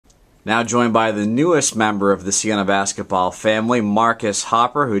Now joined by the newest member of the Siena basketball family, Marcus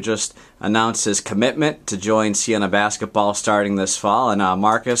Hopper, who just announced his commitment to join Siena basketball starting this fall. And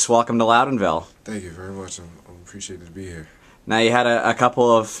Marcus, welcome to Loudonville. Thank you very much. I'm appreciated to be here. Now you had a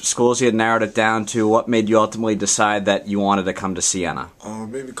couple of schools you had narrowed it down to. What made you ultimately decide that you wanted to come to Siena?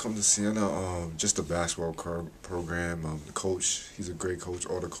 Maybe come to Siena, just the basketball program. The coach, he's a great coach.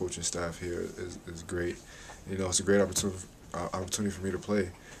 All the coaching staff here is great. You know, it's a great opportunity for me to play.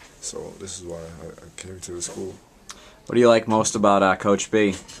 So this is why I came to the school. What do you like most about Coach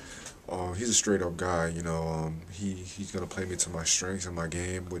B? He's a straight-up guy. You know, he's gonna play me to my strengths and my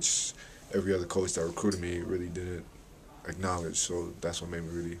game, which every other coach that recruited me really didn't acknowledge. So that's what made me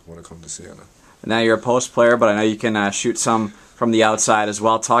really want to come to Siena. Now you're a post player, but I know you can shoot some from the outside as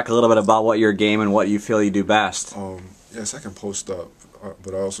well. Talk a little bit about what your game and what you feel you do best. Yes, I can post up,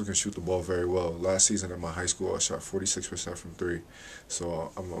 but I also can shoot the ball very well. Last season at my high school, I shot 46% from three.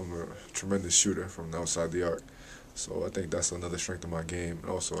 So I'm a tremendous shooter from outside the arc. So I think that's another strength of my game.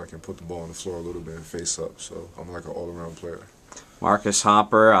 And also, I can put the ball on the floor a little bit and face up. So I'm like an all-around player. Marcus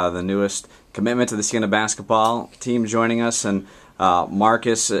Hopper, the newest commitment to the Siena basketball team, joining us. And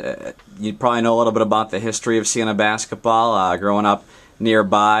Marcus, you probably know a little bit about the history of Siena basketball, growing up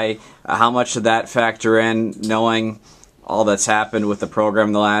nearby. How much did that factor in, knowing all that's happened with the program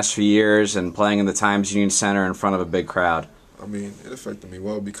in the last few years and playing in the Times Union Center in front of a big crowd? I mean, it affected me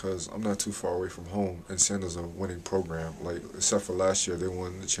well because I'm not too far away from home, and Siena's a winning program. Like, except for last year, they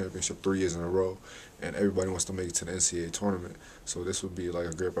won the championship 3 years in a row, and everybody wants to make it to the NCAA tournament. So this would be like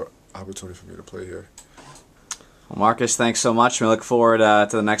a great opportunity for me to play here. Well, Marcus, thanks so much. We look forward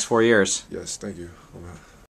to the next 4 years. Yes, thank you.